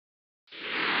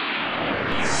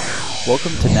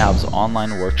Welcome to NAVV's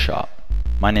online workshop.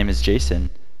 My name is Jason.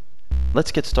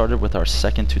 Let's get started with our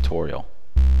second tutorial.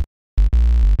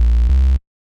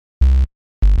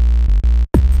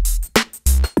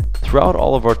 Throughout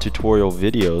all of our tutorial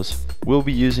videos, we'll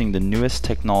be using the newest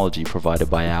technology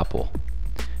provided by Apple.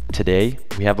 Today,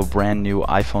 we have a brand new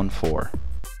iPhone 4.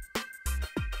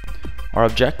 Our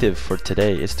objective for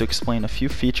today is to explain a few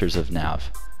features of NAVV,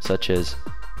 such as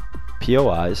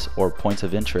POIs, or points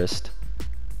of interest,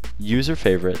 user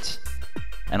favorites,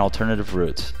 and alternative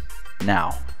routes.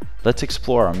 Now, let's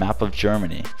explore our map of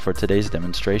Germany for today's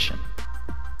demonstration.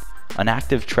 An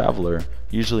active traveler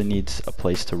usually needs a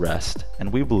place to rest,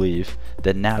 and we believe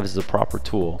that NAVV is the proper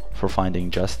tool for finding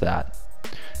just that.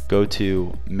 Go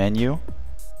to Menu,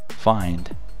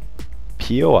 Find,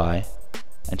 POI,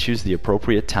 and choose the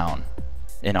appropriate town.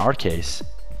 In our case,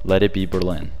 let it be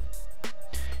Berlin.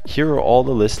 Here are all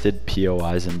the listed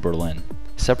POIs in Berlin,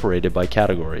 separated by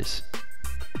categories.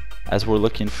 As we're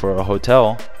looking for a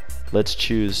hotel, let's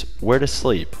choose where to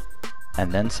sleep,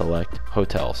 and then select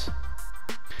hotels.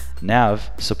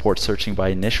 NAVV supports searching by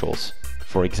initials.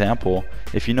 For example,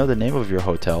 if you know the name of your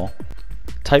hotel,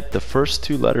 type the first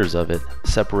two letters of it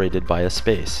separated by a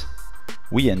space.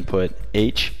 We input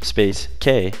H space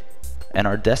K, and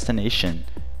our destination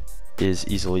is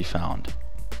easily found.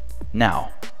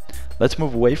 Now, let's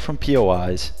move away from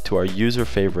POIs to our user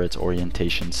favorites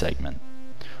orientation segment.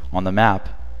 On the map,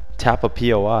 tap a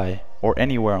POI, or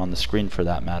anywhere on the screen for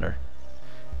that matter.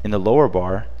 In the lower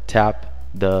bar, tap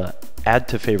the Add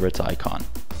to Favorites icon.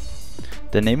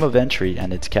 The name of entry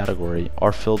and its category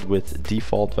are filled with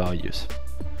default values.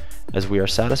 As we are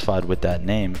satisfied with that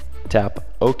name, tap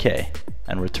OK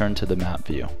and return to the map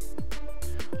view.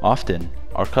 Often,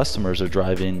 our customers are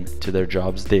driving to their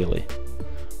jobs daily.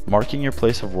 Marking your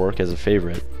place of work as a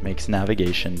favorite makes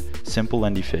navigation simple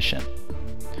and efficient.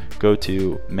 Go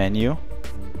to Menu,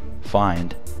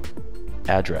 Find,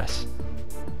 Address.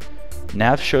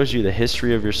 NAVV shows you the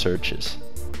history of your searches.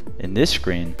 In this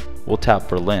screen, we'll tap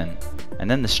Berlin, and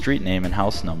then the street name and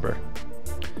house number.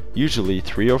 Usually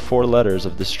 3 or 4 letters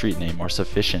of the street name are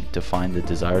sufficient to find the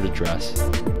desired address.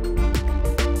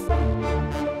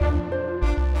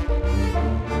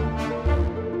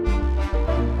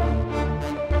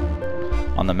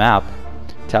 On the map,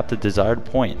 tap the desired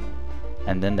point,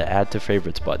 and then the Add to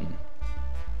Favorites button.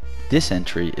 This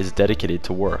entry is dedicated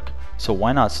to work, so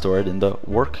why not store it in the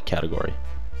Work category?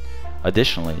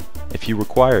 Additionally, if you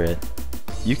require it,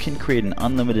 you can create an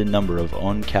unlimited number of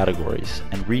own categories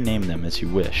and rename them as you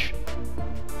wish.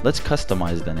 Let's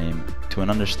customize the name to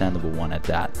an understandable one at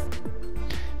that.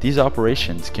 These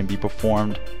operations can be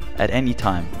performed at any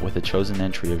time with a chosen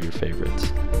entry of your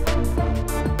favorites.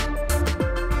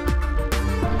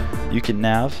 You can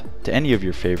NAVV to any of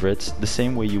your favorites the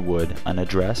same way you would an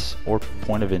address or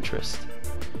point of interest.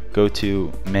 Go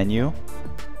to Menu,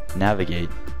 Navigate,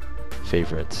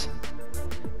 Favorites.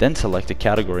 Then select a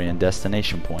category and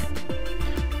destination point.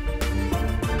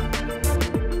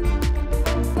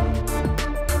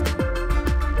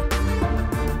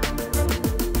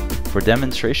 For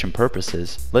demonstration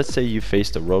purposes, let's say you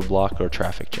faced a roadblock or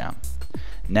traffic jam.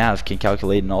 NAVV can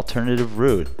calculate an alternative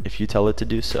route if you tell it to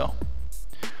do so.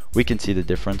 We can see the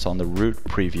difference on the route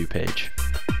preview page.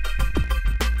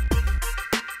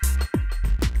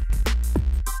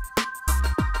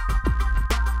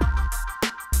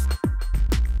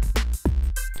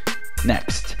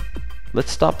 Next,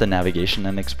 let's stop the navigation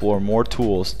and explore more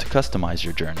tools to customize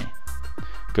your journey.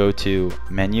 Go to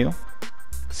Menu,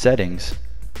 Settings,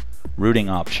 Routing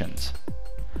Options.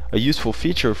 A useful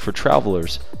feature for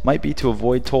travelers might be to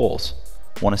avoid tolls.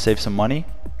 Want to save some money?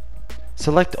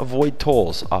 Select Avoid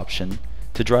Tolls option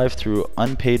to drive through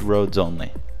unpaid roads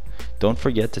only. Don't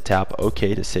forget to tap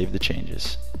OK to save the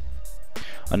changes.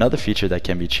 Another feature that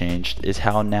can be changed is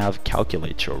how NAVV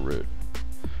calculates your route.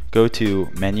 Go to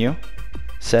Menu,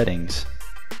 Settings,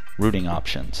 Routing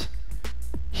Options.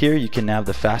 Here you can NAVV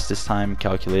the fastest time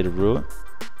calculated route,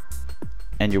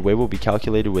 and your way will be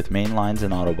calculated with main lines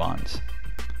and autobahns.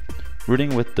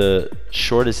 Routing with the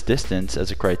shortest distance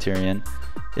as a criterion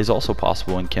is also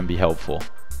possible and can be helpful.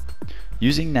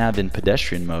 Using NAVV in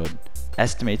pedestrian mode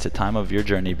estimates the time of your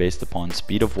journey based upon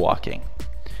speed of walking.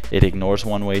 It ignores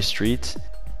one-way streets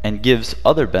and gives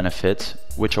other benefits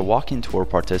which a walking tour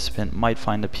participant might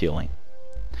find appealing.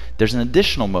 There's an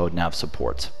additional mode NAVV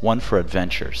supports, one for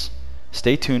adventures.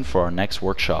 Stay tuned for our next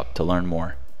workshop to learn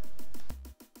more.